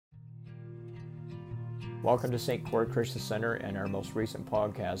Welcome to St. Croix Christian Center and our most recent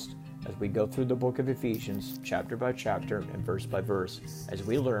podcast as we go through the book of Ephesians chapter by chapter and verse by verse as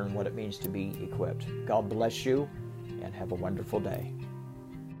we learn what it means to be equipped. God bless you and have a wonderful day.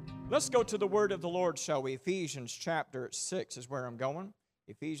 Let's go to the word of the Lord, shall we? Ephesians chapter 6 is where I'm going.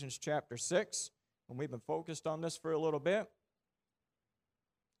 Ephesians chapter 6, and we've been focused on this for a little bit.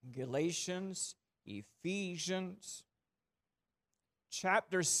 Galatians, Ephesians,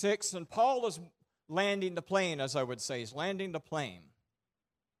 chapter 6, and Paul is landing the plane, as I would say. He's landing the plane.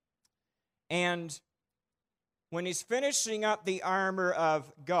 And when he's finishing up the armor of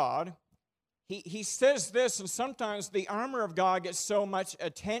God, he says this, and sometimes the armor of God gets so much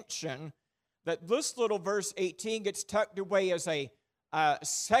attention that this little verse 18 gets tucked away as a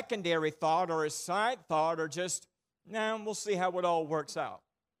secondary thought or a side thought or just, we'll see how it all works out.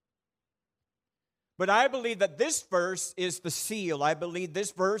 But I believe that this verse is the seal. I believe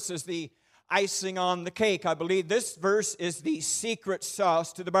this verse is the icing on the cake. I believe this verse is the secret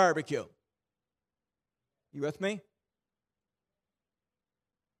sauce to the barbecue. You with me?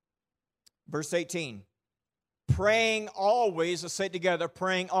 Verse 18. Praying always, let's say it together,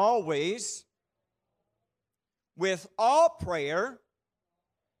 praying always with all prayer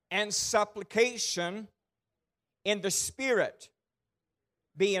and supplication in the Spirit,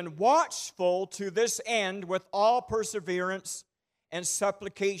 being watchful to this end with all perseverance and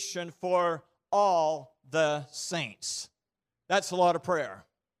supplication for all the saints. That's a lot of prayer.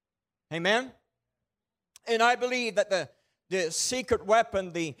 Amen? And I believe that the secret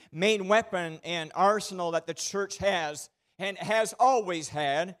weapon, the main weapon and arsenal that the church has and has always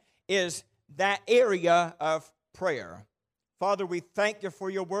had is that area of prayer. Father, we thank you for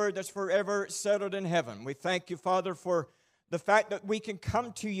your word that's forever settled in heaven. We thank you, Father, for the fact that we can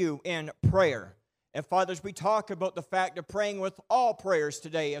come to you in prayer. And Father, as we talk about the fact of praying with all prayers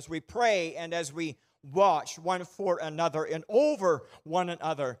today, as we pray and as we watch one for another and over one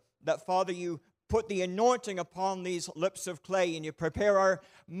another, that Father, you put the anointing upon these lips of clay and you prepare our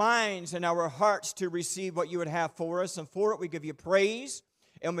minds and our hearts to receive what you would have for us. And for it, we give you praise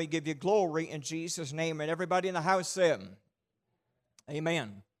and we give you glory in Jesus' name. And everybody in the house said,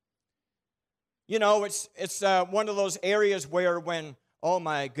 amen. You know, it's one of those areas where when, oh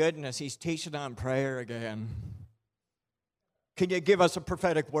my goodness, he's teaching on prayer again. Can you give us a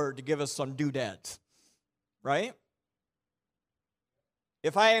prophetic word to give us some doodads? Right?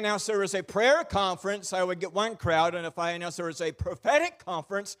 If I announced there was a prayer conference, I would get one crowd. And if I announced there was a prophetic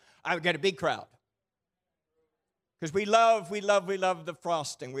conference, I would get a big crowd. Because we love the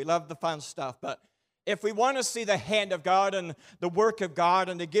frosting. We love the fun stuff. But if we want to see the hand of God and the work of God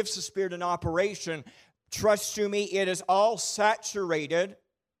and the gifts of Spirit in operation, trust you me, it is all saturated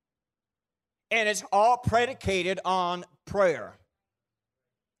and it's all predicated on prayer.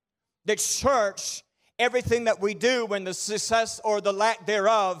 The church, everything that we do and the success or the lack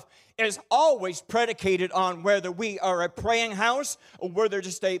thereof is always predicated on whether we are a praying house or whether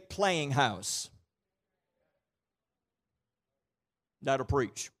just a playing house. That'll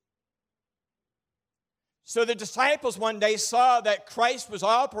preach. So the disciples one day saw that Christ was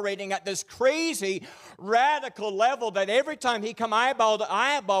operating at this crazy, radical level that every time he come eyeball to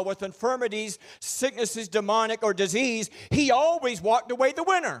eyeball with infirmities, sicknesses, demonic, or disease, he always walked away the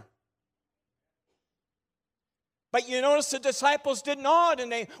winner. But you notice the disciples did not,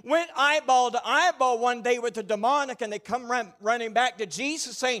 and they went eyeball to eyeball one day with the demonic, and they come running back to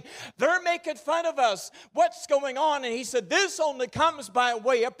Jesus saying, they're making fun of us. What's going on? And he said, this only comes by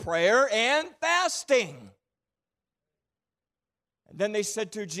way of prayer and fasting. And then they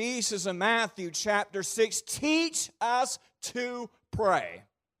said to Jesus in Matthew chapter 6, teach us to pray.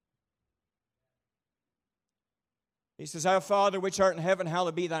 He says, our Father which art in heaven,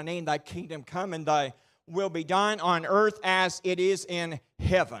 hallowed be thy name, thy kingdom come, and thy will be done on earth as it is in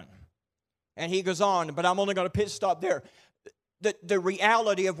heaven. And he goes on, but I'm only going to pit stop there. The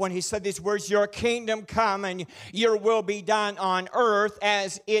reality of when he said these words, your kingdom come and your will be done on earth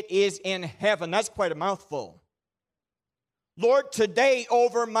as it is in heaven. That's quite a mouthful. Lord, today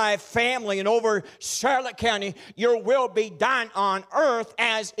over my family and over Charlotte County, your will be done on earth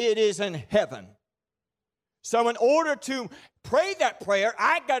as it is in heaven. So in order to pray that prayer,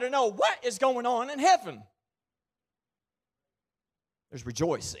 I got to know what is going on in heaven. There's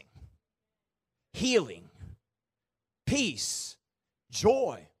rejoicing, healing, peace,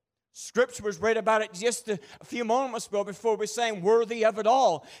 joy. Scripture was read about it just a few moments ago before we sang worthy of it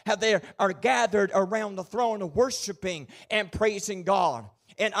all. How they are gathered around the throne of worshiping and praising God.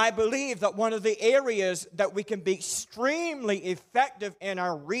 And I believe that one of the areas that we can be extremely effective in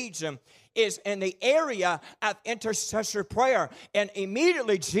our region is in the area of intercessory prayer. And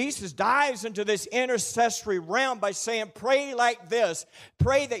immediately Jesus dives into this intercessory realm by saying, pray like this.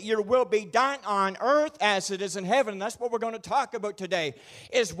 Pray that your will be done on earth as it is in heaven. And that's what we're going to talk about today,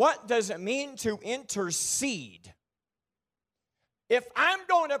 is what does it mean to intercede? If I'm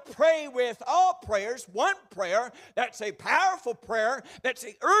going to pray with all prayers, one prayer that's a powerful prayer, that's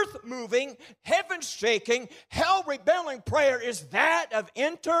the earth-moving, heaven-shaking, hell-rebelling prayer is that of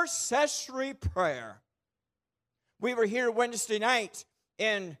intercessory prayer. We were here Wednesday night,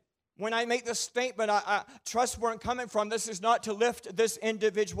 and when I make this statement, I trust where I'm coming from. This is not to lift this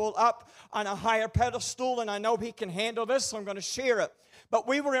individual up on a higher pedestal, and I know he can handle this, so I'm going to share it. But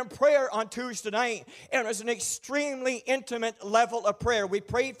we were in prayer on Tuesday night, and it was an extremely intimate level of prayer. We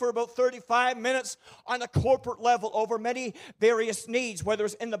prayed for about 35 minutes on a corporate level over many various needs, whether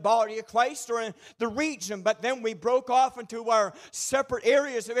it's in the body of Christ or in the region. But then we broke off into our separate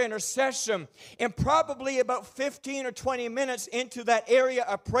areas of intercession. And probably about 15 or 20 minutes into that area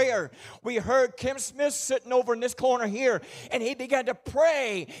of prayer, we heard Kim Smith sitting over in this corner here, and he began to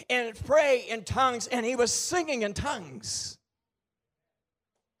pray in tongues, and he was singing in tongues.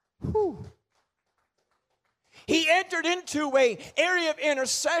 Whew. He entered into an area of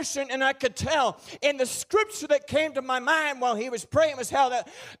intercession, and I could tell. And the scripture that came to my mind while he was praying was how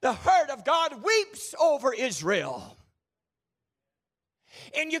the heart of God weeps over Israel.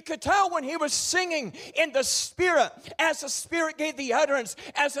 And you could tell when he was singing in the Spirit, as the Spirit gave the utterance,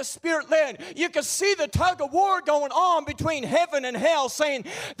 as the Spirit led, you could see the tug of war going on between heaven and hell, saying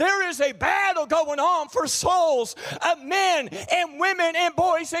there is a battle going on for souls of men and women and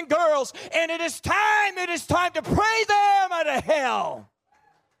boys and girls, and it is time to pray them out of hell.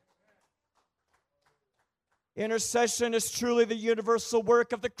 Intercession is truly the universal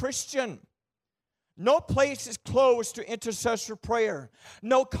work of the Christian. No place is closed to intercessory prayer.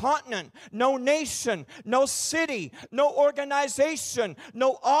 No continent, no nation, no city, no organization,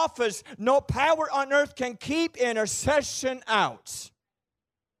 no office, no power on earth can keep intercession out.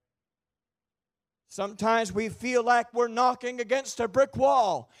 Sometimes we feel like we're knocking against a brick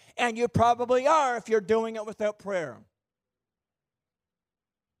wall, and you probably are if you're doing it without prayer.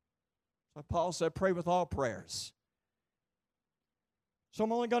 So Paul said, pray with all prayers. So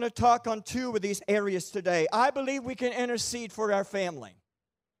I'm only going to talk on two of these areas today. I believe we can intercede for our family.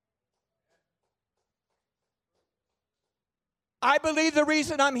 I believe the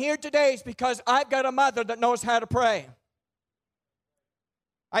reason I'm here today is because I've got a mother that knows how to pray.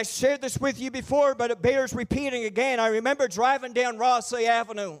 I shared this with you before, but it bears repeating again. I remember driving down Rossley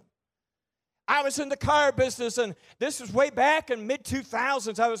Avenue. I was in the car business, and this was way back in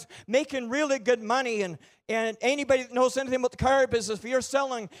mid-2000s. I was making really good money, and anybody that knows anything about the car business, if you're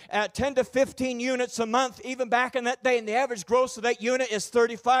selling 10 to 15 units a month, even back in that day, and the average gross of that unit is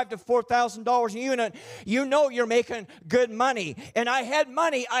 $35,000 to $4,000 a unit, you know you're making good money. And I had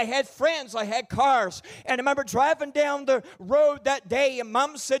money, I had friends, I had cars. And I remember driving down the road that day, and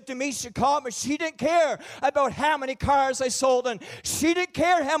Mom said to me, she called me, she didn't care about how many cars I sold, and she didn't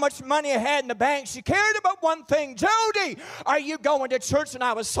care how much money I had in the bank. She cared about one thing. Jody, are you going to church? And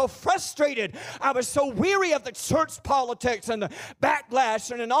I was so frustrated. I was so weary of the church politics and the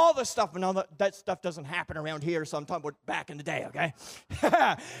backlash and all the stuff. And all that stuff doesn't happen around here, so I'm talking about back in the day, okay?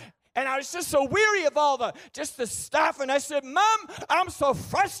 And I was just so weary of all the stuff. And I said, Mom, I'm so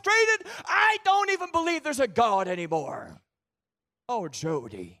frustrated. I don't even believe there's a God anymore. Oh,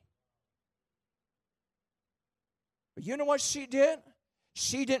 Jody. But you know what she did?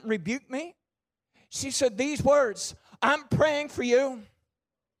 She didn't rebuke me. She said these words, I'm praying for you.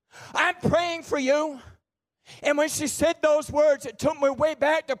 I'm praying for you. And when she said those words, it took me way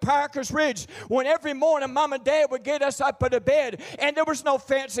back to Parker's Ridge, when every morning Mom and Dad would get us up out of bed, and there was no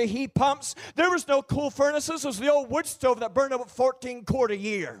fancy heat pumps. There was no cool furnaces. It was the old wood stove that burned about 14 quart a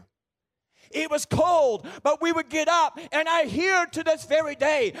year. It was cold, but we would get up, and I hear to this very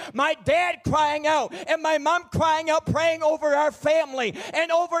day my dad crying out and my mom crying out, praying over our family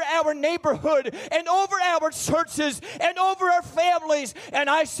and over our neighborhood and over our churches and over our families. And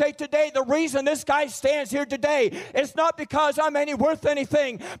I say today, the reason this guy stands here today is not because I'm worth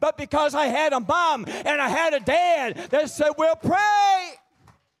anything, but because I had a mom and I had a dad that said, we'll pray.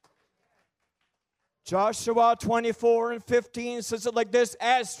 Joshua 24:15 says it like this,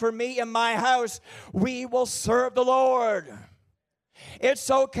 as for me and my house, we will serve the Lord. It's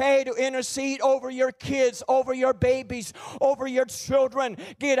okay to intercede over your kids, over your babies, over your children.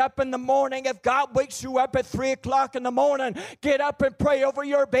 Get up in the morning. If God wakes you up at 3 o'clock in the morning, get up and pray over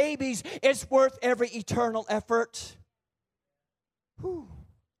your babies. It's worth every eternal effort. Whew.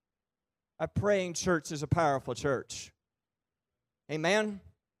 A praying church is a powerful church. Amen?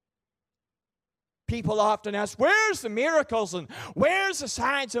 People often ask, where's the miracles and where's the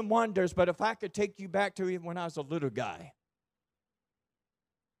signs and wonders? But if I could take you back to even when I was a little guy.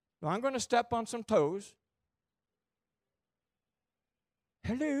 Well, I'm going to step on some toes.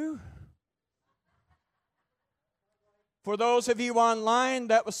 Hello. For those of you online,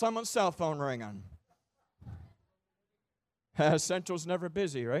 that was someone's cell phone ringing. Central's never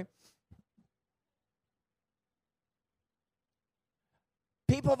busy, right?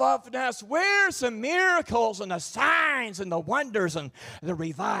 People have often asked, where's the miracles and the signs and the wonders and the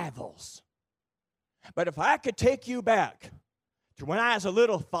revivals? But if I could take you back to when I was a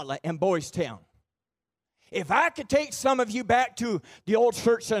little fella in Boys Town, if I could take some of you back to the old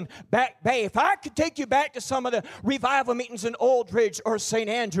church in Back Bay, if I could take you back to some of the revival meetings in Old Ridge or St.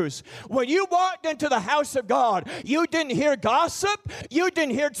 Andrews, when you walked into the house of God, you didn't hear gossip, you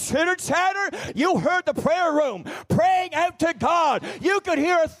didn't hear chitter-chatter, you heard the prayer room praying out to God. You could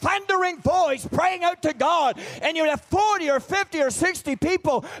hear a thundering voice praying out to God, and you'd have 40 or 50 or 60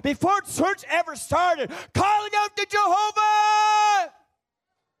 people before church ever started calling out to Jehovah.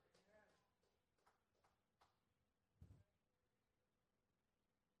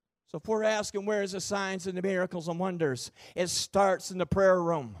 So if we're asking where's the signs and the miracles and wonders, it starts in the prayer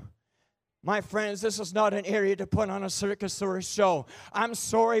room. My friends, this is not an area to put on a circus or a show. I'm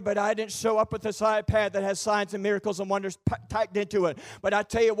sorry, but I didn't show up with this iPad that has signs and miracles and wonders typed into it. But I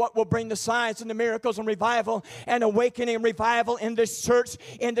tell you what will bring the signs and the miracles and revival and awakening and revival in this church,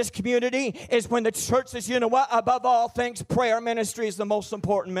 in this community, is when the church says, you know what, above all things, prayer ministry is the most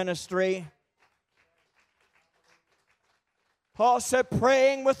important ministry. Paul said,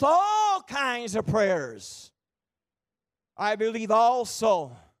 praying with all kinds of prayers. I believe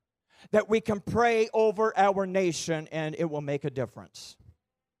also that we can pray over our nation and it will make a difference.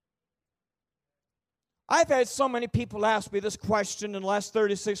 I've had so many people ask me this question in the last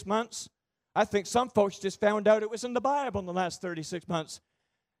 36 months. I think some folks just found out it was in the Bible in the last 36 months.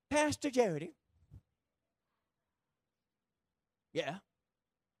 Pastor Jody. Yeah.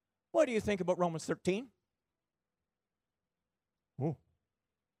 What do you think about Romans 13?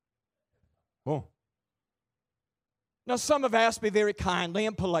 Oh. Now, some have asked me very kindly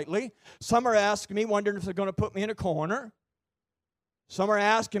and politely. Some are asking me, wondering if they're going to put me in a corner. Some are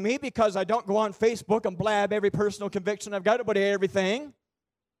asking me because I don't go on Facebook and blab every personal conviction I've got about everything.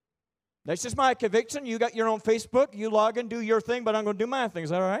 That's just my conviction. You got your own Facebook. You log in, do your thing, but I'm going to do my thing.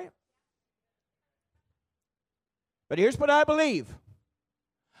 Is that all right? But here's what I believe.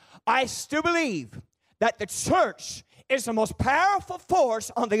 I still believe that the church is the most powerful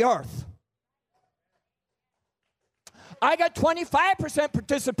force on the earth. I got 25%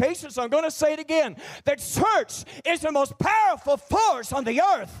 participation, so I'm going to say it again. The church is the most powerful force on the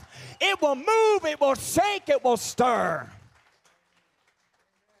earth. It will move, it will shake, it will stir.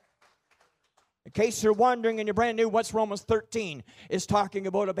 In case you're wondering and you're brand new, what's Romans 13 is talking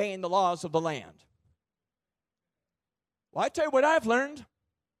about obeying the laws of the land. Well, I tell you what I've learned.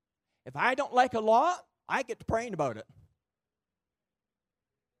 If I don't like a law, I get to praying about it.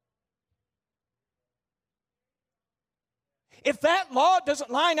 If that law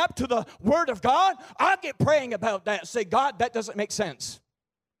doesn't line up to the Word of God, I'll get praying about that. Say, God, that doesn't make sense.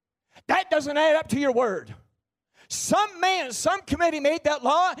 That doesn't add up to your Word. Some man, some committee made that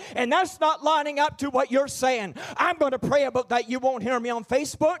law, and that's not lining up to what you're saying. I'm going to pray about that. You won't hear me on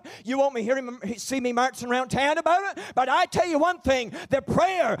Facebook. You won't see me marching around town about it. But I tell you one thing, the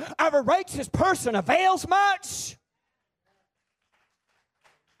prayer of a righteous person avails much.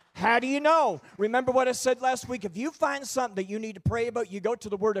 How do you know? Remember what I said last week. If you find something that you need to pray about, you go to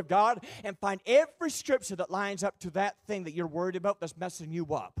the Word of God and find every scripture that lines up to that thing that you're worried about that's messing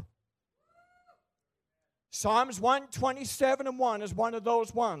you up. Psalms 127:1 is one of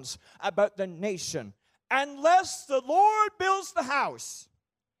those ones about the nation. Unless the Lord builds the house,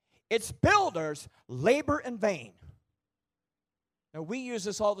 its builders labor in vain. Now, we use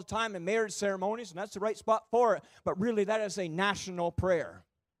this all the time in marriage ceremonies, and that's the right spot for it. But really, that is a national prayer.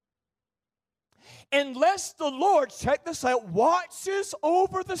 Unless the Lord, check this out, watches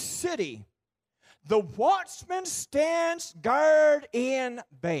over the city, the watchman stands guard in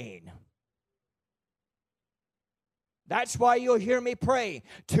vain. That's why you'll hear me pray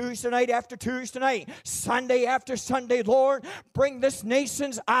Tuesday night after Tuesday night, Sunday after Sunday. Lord, bring this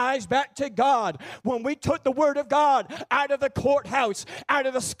nation's eyes back to God. When we took the Word of God out of the courthouse, out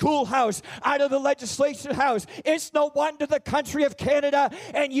of the schoolhouse, out of the legislation house, it's no wonder the country of Canada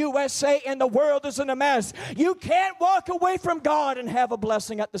and USA and the world is in a mess. You can't walk away from God and have a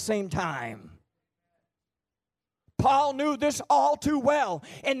blessing at the same time. Paul knew this all too well,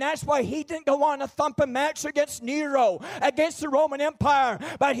 and that's why he didn't go on a thumping match against Nero, against the Roman Empire,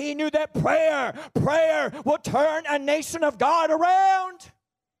 but he knew that prayer will turn a nation of God around.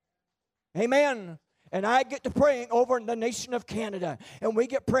 Amen. And I get to praying over the nation of Canada. And we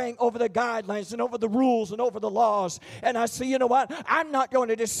get praying over the guidelines and over the rules and over the laws. And I say, you know what? I'm not going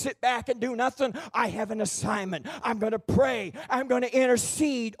to just sit back and do nothing. I have an assignment. I'm going to pray. I'm going to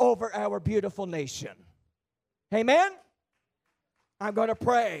intercede over our beautiful nation. Amen? I'm going to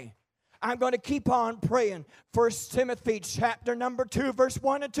pray. I'm going to keep on praying. 1 Timothy chapter number 2, verse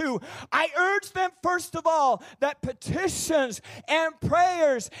 1 and 2. I urge them, first of all, that petitions and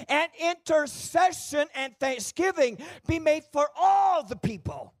prayers and intercession and thanksgiving be made for all the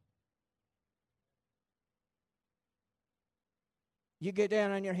people. You get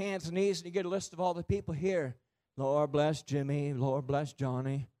down on your hands and knees and you get a list of all the people here. Lord bless Jimmy. Lord bless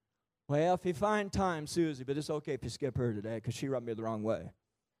Johnny. Well, if you find time, Susie, but it's okay if you skip her today because she rubbed me the wrong way.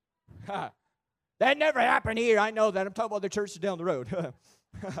 That never happened here. I know that. I'm talking about the churches down the road.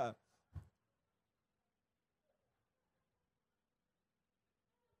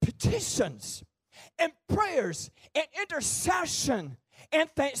 Petitions and prayers and intercession and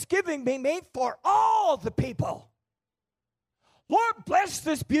thanksgiving be made for all the people. Lord, bless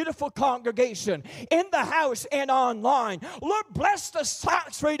this beautiful congregation in the house and online. Lord, bless the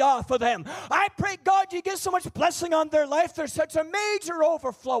socks right off of them. I pray, God, you get so much blessing on their life. There's such a major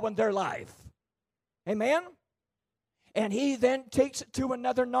overflow in their life. Amen? And he then takes it to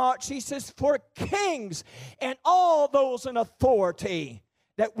another notch. He says, for kings and all those in authority,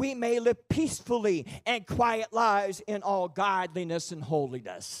 that we may live peacefully and quiet lives in all godliness and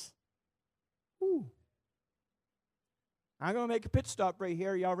holiness. Ooh. I'm going to make a pit stop right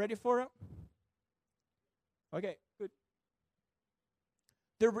here. Y'all ready for it? Okay, good.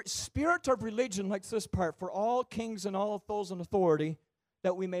 The spirit of religion likes this part, for all kings and all of those in authority,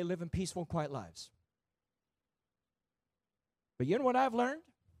 that we may live in peaceful and quiet lives. But you know what I've learned?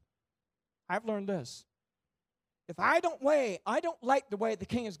 I've learned this. If I don't like the way the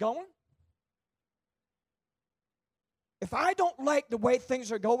king is going, if I don't like the way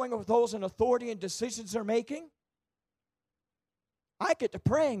things are going with those in authority and decisions they're making, I get to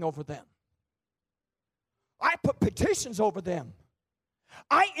praying over them. I put petitions over them.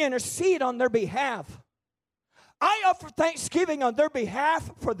 I intercede on their behalf. I offer thanksgiving on their behalf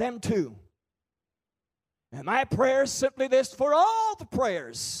for them too. And my prayer is simply this, for all the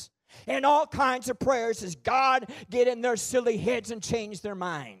prayers and all kinds of prayers, is God get in their silly heads and change their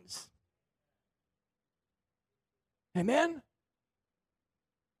minds. Amen?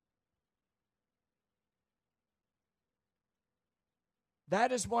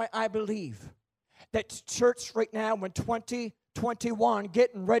 That is why I believe that church right now in 2021,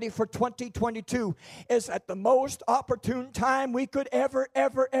 getting ready for 2022, is at the most opportune time we could ever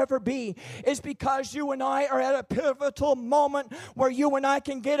be, is because you and I are at a pivotal moment where you and I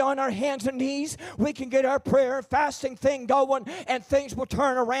can get on our hands and knees, we can get our prayer and fasting thing going, and things will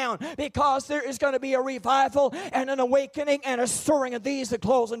turn around, because there is going to be a revival and an awakening and a stirring of these, the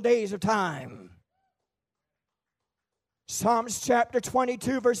closing days of time. Psalms chapter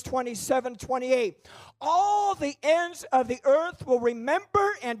 22, verse 27, 28. All the ends of the earth will remember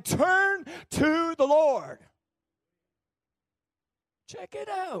and turn to the Lord. Check it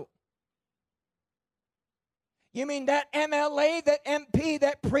out. You mean that MLA, that MP,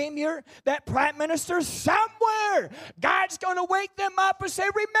 that premier, that prime minister, somewhere God's going to wake them up and say,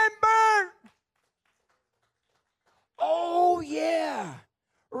 remember. Oh, yeah.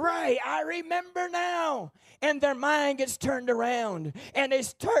 Right, I remember now. And their mind gets turned around. And they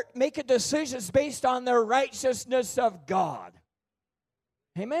start making decisions based on their righteousness of God.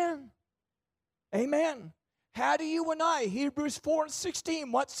 Amen. Amen. How do you and I, Hebrews 4 and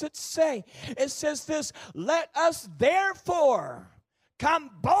 16, what's it say? It says this, let us therefore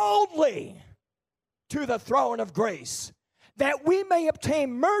come boldly to the throne of grace, that we may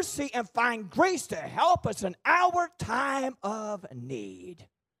obtain mercy and find grace to help us in our time of need.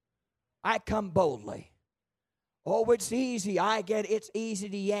 I come boldly. Oh, it's easy. I get it. It's easy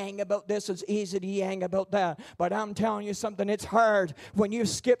to yang about this. It's easy to yang about that. But I'm telling you something. It's hard when you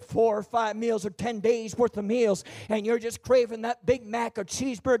skip 4 or 5 meals or 10 days worth of meals and you're just craving that Big Mac or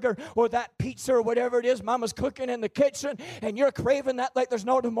cheeseburger or that pizza or whatever it is Mama's cooking in the kitchen, and you're craving that like there's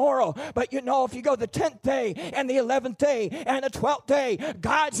no tomorrow. But you know, if you go the 10th day and the 11th day and the 12th day,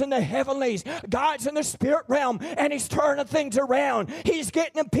 God's in the heavenlies. God's in the spirit realm, and He's turning things around. He's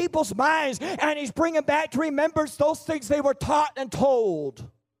getting in people's minds, and He's bringing back to remembrance those things they were taught and told.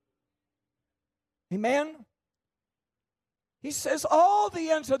 Amen? He says all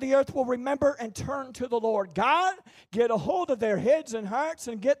the ends of the earth will remember and turn to the Lord. God, get a hold of their heads and hearts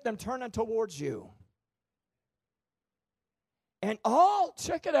and get them turning towards you. And all,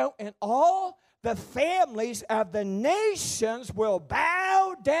 check it out, and all the families of the nations will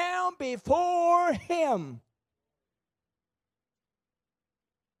bow down before him.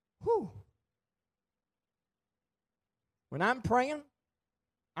 Whew. When I'm praying,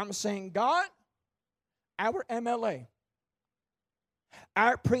 I'm saying, God, our MLA,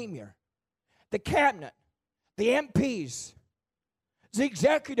 our premier, the cabinet, the MPs, the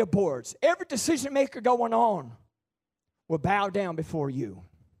executive boards, every decision maker going on will bow down before you.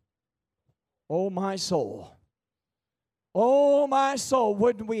 Oh, my soul. Oh, my soul,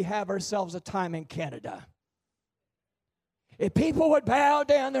 wouldn't we have ourselves a time in Canada? If people would bow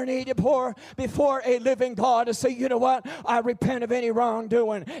down their knee before a living God and say, you know what, I repent of any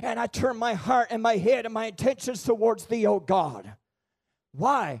wrongdoing, and I turn my heart and my head and my intentions towards thee, O God.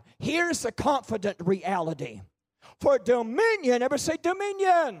 Why? Here's the confident reality. For dominion, ever say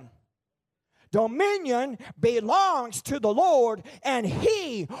dominion? Dominion belongs to the Lord, and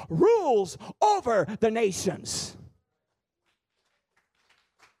he rules over the nations.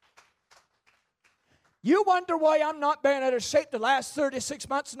 You wonder why I'm not been out of shape the last 36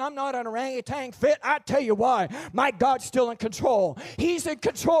 months and I'm not an orangutan fit? I tell you why. My God's still in control. He's in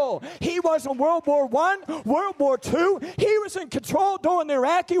control. He was in World War I, World War II. He was in control during the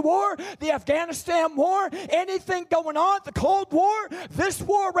Iraqi war, the Afghanistan war, anything going on, the Cold War, this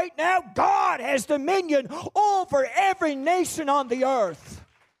war right now. God has dominion over every nation on the earth.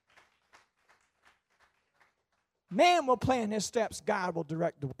 Man will plan his steps. God will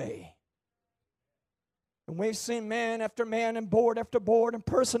direct the way. And we've seen man after man and board after board and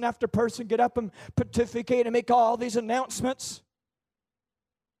person after person get up and pontificate and make all these announcements.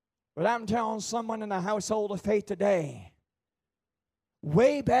 But I'm telling someone in the household of faith today,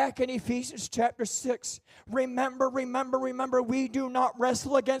 way back in Ephesians chapter 6, remember, we do not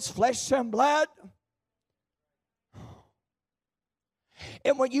wrestle against flesh and blood.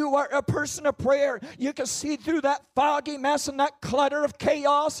 And when you are a person of prayer, you can see through that foggy mess and that clutter of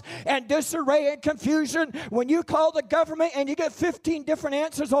chaos and disarray and confusion. When you call the government and you get 15 different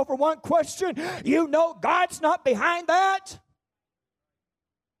answers over one question, you know God's not behind that.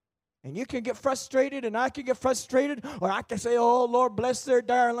 And you can get frustrated, and I can get frustrated, or I can say, oh, Lord, bless their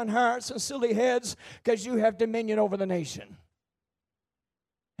darling hearts and silly heads, because you have dominion over the nation.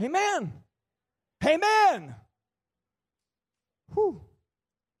 Amen. Amen. Whew.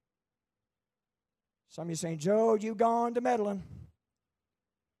 Some of you saying, Joe, you gone to meddling.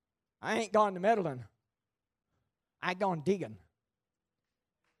 I ain't gone to meddling. I gone digging.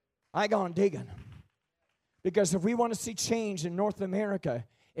 I gone digging. Because if we want to see change in North America,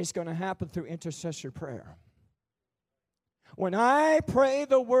 it's going to happen through intercessory prayer. When I pray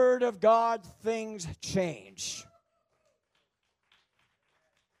the word of God, things change.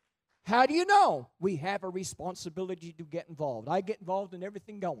 How do you know? We have a responsibility to get involved. I get involved in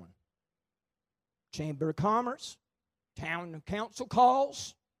everything going. Chamber of Commerce, Town Council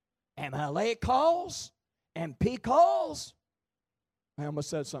calls, MLA calls, MP calls. I almost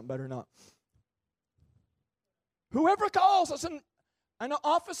said something better not. Whoever calls us an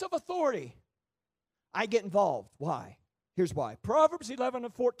office of authority, I get involved. Why? Here's why. Proverbs 11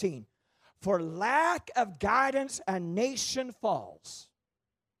 and 14. For lack of guidance, a nation falls.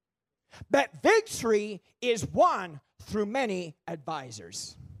 But victory is won through many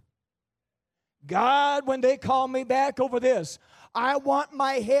advisors. God, when they call me back over this, I want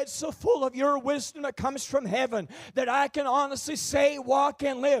my head so full of your wisdom that comes from heaven that I can honestly say, walk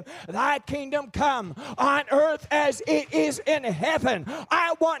and live. Thy kingdom come on earth as it is in heaven.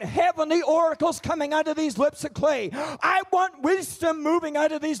 I want heavenly oracles coming out of these lips of clay. I want wisdom moving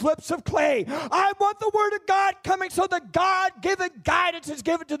out of these lips of clay. I want the word of God coming so that God-given guidance is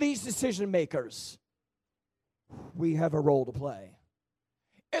given to these decision makers. We have a role to play.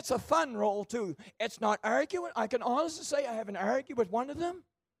 It's a fun role, too. It's not arguing. I can honestly say I haven't argued with one of them.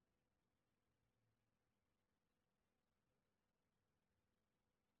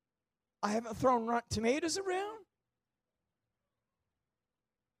 I haven't thrown rotten tomatoes around.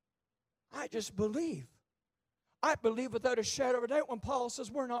 I just believe. I believe without a shadow of a doubt when Paul says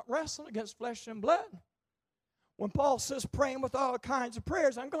we're not wrestling against flesh and blood. When Paul says praying with all kinds of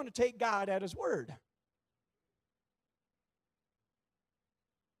prayers, I'm going to take God at his word.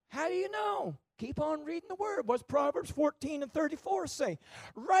 How do you know? Keep on reading the word. What's Proverbs 14 and 34 say?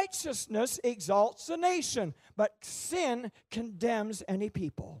 Righteousness exalts a nation, but sin condemns any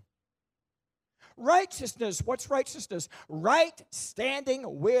people. Righteousness, what's righteousness? Right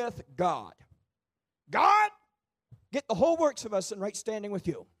standing with God. God, get the whole works of us in right standing with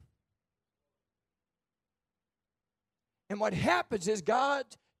you. And what happens is God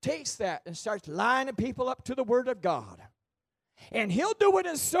takes that and starts lining people up to the Word of God. And He'll do it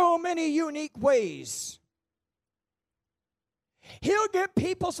in so many unique ways. He'll get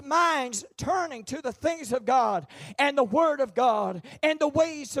people's minds turning to the things of God and the Word of God and the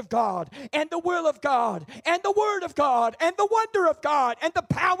ways of God and the will of God and the Word of God and the wonder of God and the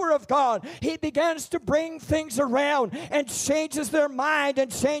power of God. He begins to bring things around and changes their mind and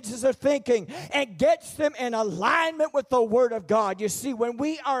changes their thinking and gets them in alignment with the Word of God. You see, when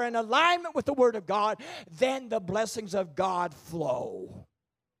we are in alignment with the Word of God, then the blessings of God flow.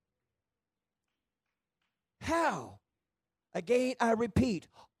 How? Again, I repeat,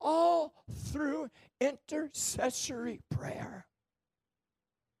 all through intercessory prayer.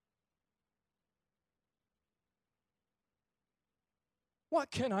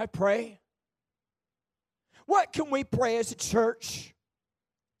 What can I pray? What can we pray as a church?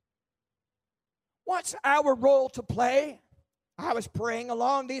 What's our role to play? I was praying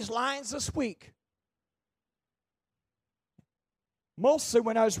along these lines this week. Mostly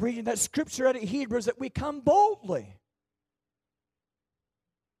when I was reading that scripture out of Hebrews, that we come boldly.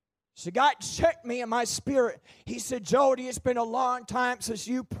 So God checked me in my spirit. He said, Jody, it's been a long time since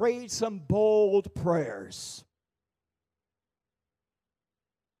you prayed some bold prayers.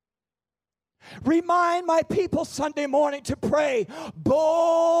 Remind my people Sunday morning to pray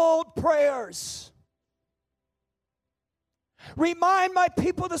bold prayers. Remind my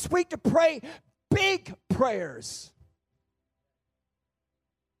people this week to pray big prayers.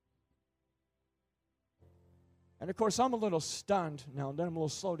 And of course, I'm a little stunned now and then. I'm a little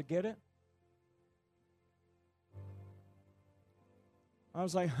slow to get it. I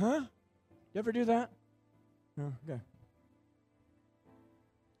was like, huh? You ever do that? No, okay.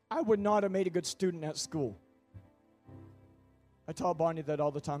 I would not have made a good student at school. I tell Bonnie that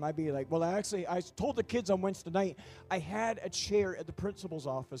all the time. I'd be like, well, I told the kids on Wednesday night, I had a chair at the principal's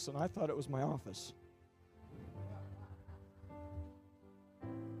office, and I thought it was my office.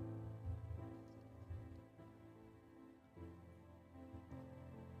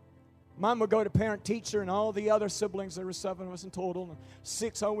 Mom would go to parent-teacher, and all the other siblings, there were 7 of us in total, and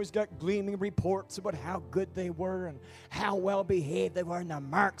 6 always got gleaming reports about how good they were and how well-behaved they were and the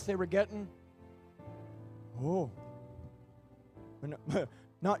marks they were getting. Oh.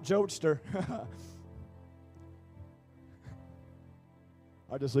 Not Jodester.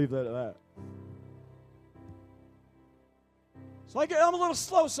 I'll just leave that at that. So I'm a little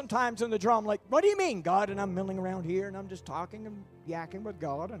slow sometimes in the drum. Like, what do you mean, God? And I'm milling around here, and I'm just talking and yakking with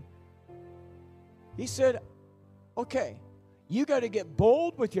God, and He said, okay, you got to get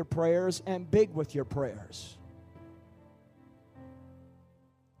bold with your prayers and big with your prayers.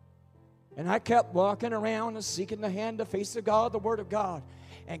 And I kept walking around and seeking the hand, the face of God, the Word of God.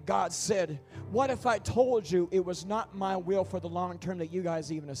 And God said, what if I told you it was not my will for the long term that you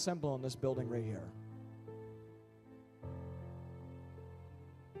guys even assemble in this building right here?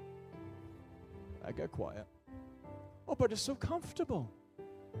 I got quiet. Oh, but it's so comfortable.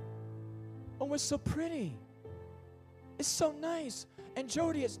 Oh, it's so pretty. It's so nice. And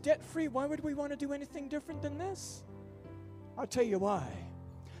Jody, it's debt-free. Why would we want to do anything different than this? I'll tell you why.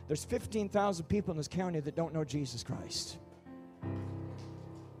 There's 15,000 people in this county that don't know Jesus Christ.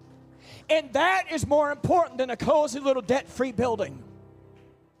 And that is more important than a cozy little debt-free building.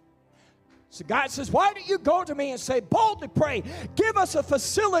 So God says, why don't you go to me and say, boldly pray, give us a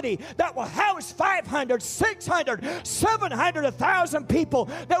facility that will house 500, 600, 700, 1,000 people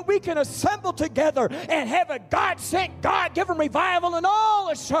that we can assemble together and have a God-sent, God-given revival in all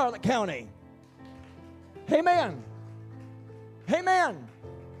of Charlotte County. Amen. Amen.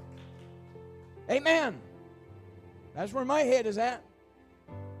 Amen. That's where my head is at.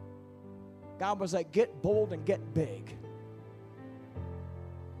 God was like, get bold and get big.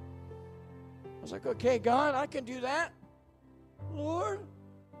 I was like, okay, God, I can do that. Lord,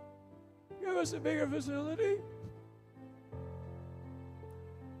 give us a bigger facility.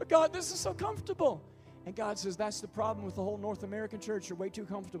 But God, this is so comfortable. And God says, that's the problem with the whole North American church. You're way too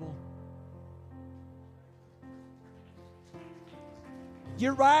comfortable.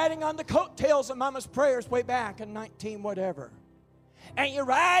 You're riding on the coattails of Mama's prayers way back in 19 whatever. And you're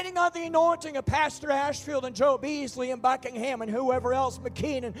riding on the anointing of Pastor Ashfield and Joe Beasley and Buckingham and whoever else,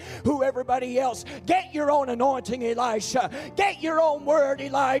 McKean and who everybody else. Get your own anointing, Elisha. Get your own word,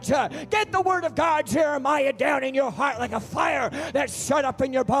 Elijah. Get the word of God, Jeremiah, down in your heart like a fire that's shut up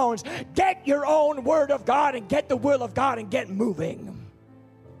in your bones. Get your own word of God and get the will of God and get moving.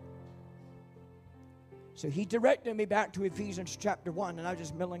 So he directed me back to Ephesians chapter 1, and I was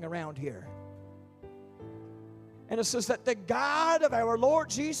just milling around here. And it says that the God of our Lord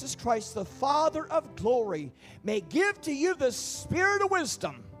Jesus Christ, the Father of glory, may give to you the spirit of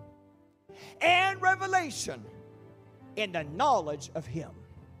wisdom and revelation in the knowledge of Him.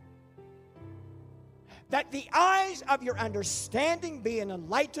 That the eyes of your understanding be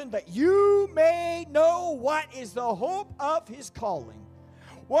enlightened, that you may know what is the hope of His calling,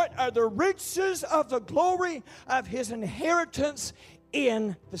 what are the riches of the glory of His inheritance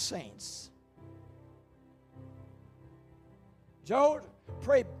in the saints. Joe,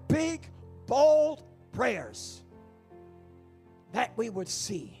 pray big, bold prayers that we would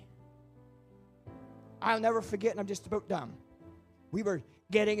see. I'll never forget, and I'm just about done. We were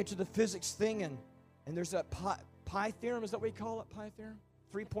getting into the physics thing, and there's a pi theorem. Is that what we call it, pi theorem?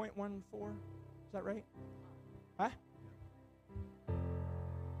 3.14? Is that right? Huh?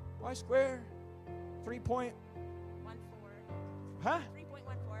 Pi squared? 3.14? Huh?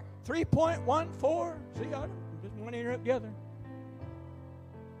 3.14. 3.14. See, I just one ear up the other.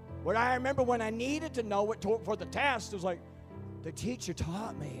 What I remember when I needed to know it for the test, it was like, the teacher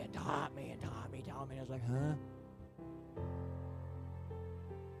taught me and taught me and taught me and taught me. And I was like, huh?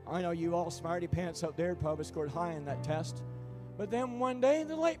 I know you all smarty pants out there probably scored high in that test. But then one day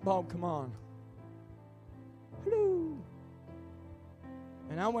the light bulb come on. Hello.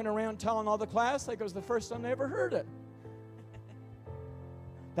 And I went around telling all the class like it was the first time they ever heard it.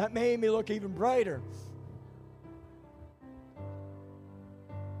 That made me look even brighter.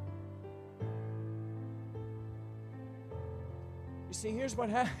 You see, here's what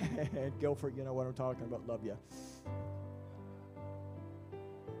happened. Guilford, you know what I'm talking about. Love you.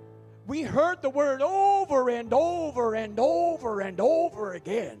 We heard the word over and over and over and over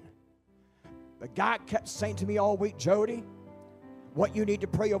again. But God kept saying to me all week, Jody, what you need to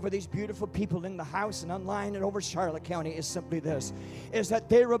pray over these beautiful people in the house and online and over Charlotte County is simply this, is that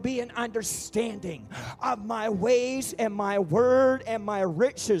there will be an understanding of my ways and my word and my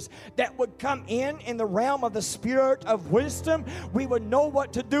riches that would come in the realm of the spirit of wisdom. We would know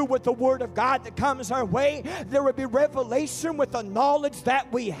what to do with the word of God that comes our way. There would be revelation with the knowledge that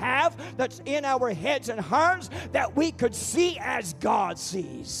we have that's in our heads and hearts that we could see as God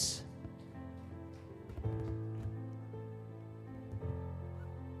sees.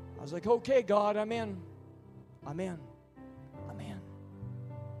 I was like, okay, God, I'm in. I'm in. I'm in.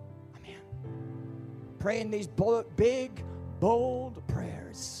 I'm in. Praying these big, bold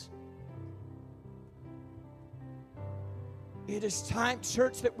prayers. It is time,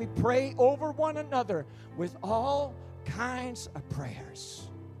 church, that we pray over one another with all kinds of prayers.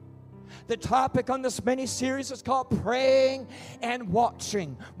 The topic on this mini-series is called Praying and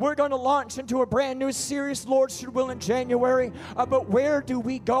Watching. We're going to launch into a brand new series, Lord should will, in January, about where do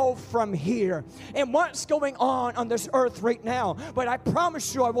we go from here and what's going on this earth right now. But I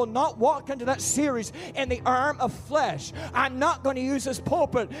promise you, I will not walk into that series in the arm of flesh. I'm not going to use this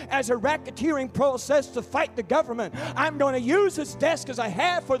pulpit as a racketeering process to fight the government. I'm going to use this desk as I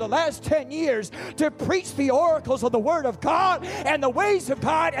have for the last 10 years to preach the oracles of the Word of God and the ways of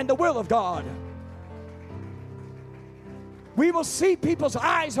God and the will of God. We will see people's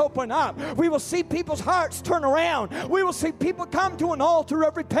eyes open up. We will see people's hearts turn around. We will see people come to an altar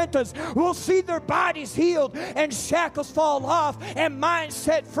of repentance. We'll see their bodies healed and shackles fall off and minds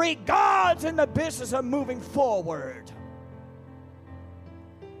set free. God's in the business of moving forward.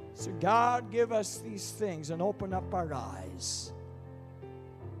 So God, give us these things and open up our eyes.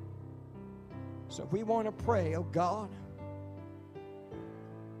 So if we want to pray, oh God,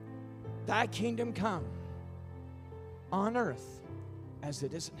 Thy kingdom come on earth as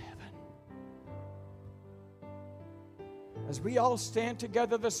it is in heaven. As we all stand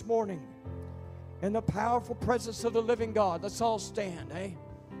together this morning in the powerful presence of the living God, let's all stand, eh?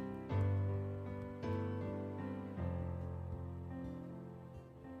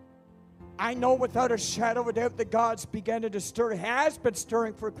 I know without a shadow of a doubt that God's beginning to stir, has been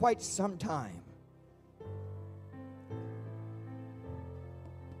stirring for quite some time.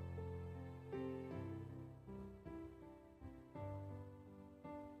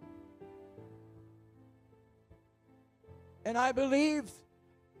 And I believe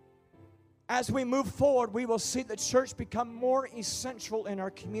as we move forward, we will see the church become more essential in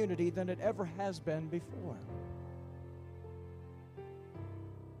our community than it ever has been before.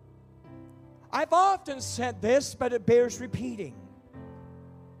 I've often said this, but it bears repeating.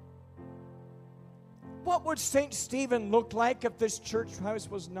 What would St. Stephen look like if this church house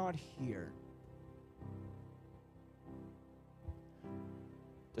was not here?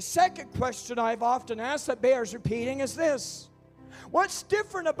 The second question I've often asked that bears repeating is this. What's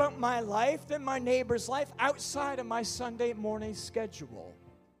different about my life than my neighbor's life outside of my Sunday morning schedule?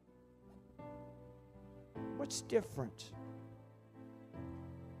 What's different?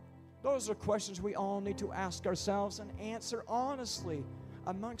 Those are questions we all need to ask ourselves and answer honestly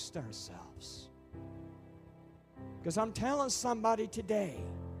amongst ourselves. Because I'm telling somebody today,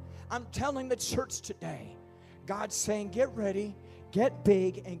 I'm telling the church today, God's saying, get ready, get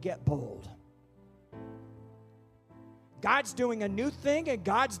big, and get bold. God's doing a new thing, and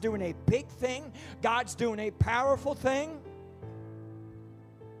God's doing a big thing. God's doing a powerful thing.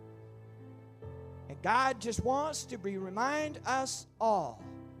 And God just wants to remind us all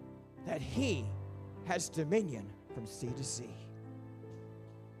that He has dominion from sea to sea.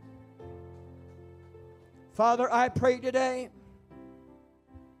 Father, I pray today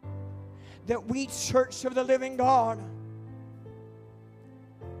that we, Church of the Living God,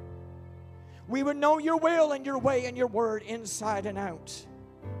 we would know your will and your way and your word inside and out.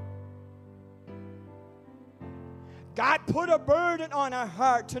 God, put a burden on our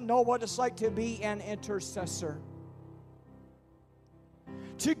heart to know what it's like to be an intercessor.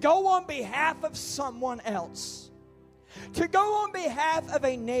 To go on behalf of someone else. To go on behalf of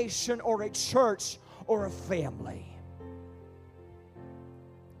a nation or a church or a family.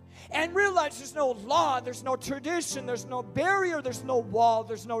 And realize there's no law, there's no tradition, there's no barrier, there's no wall,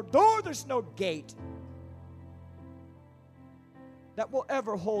 there's no door, there's no gate that will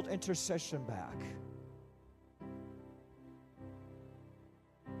ever hold intercession back.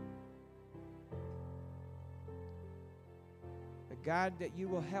 But God, that you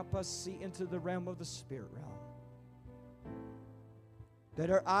will help us see into the realm of the spirit realm. That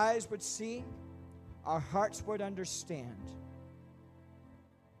our eyes would see, our hearts would understand.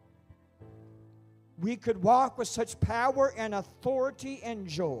 We could walk with such power and authority and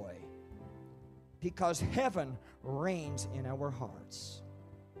joy because heaven reigns in our hearts.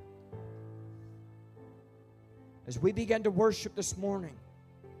 As we begin to worship this morning,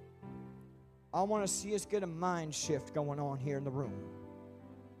 I want to see us get a mind shift going on here in the room.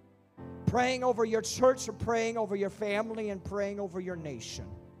 Praying over your church or praying over your family and praying over your nation.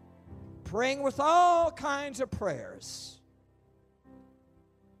 Praying with all kinds of prayers.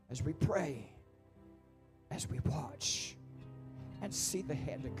 As we pray, as we watch and see the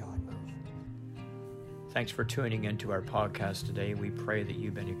hand of God move. Thanks for tuning into our podcast today. We pray that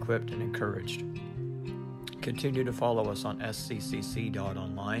you've been equipped and encouraged. Continue to follow us on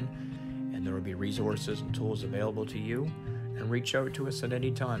sccc.online, and there will be resources and tools available to you. And reach out to us at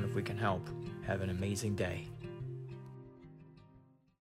any time if we can help. Have an amazing day.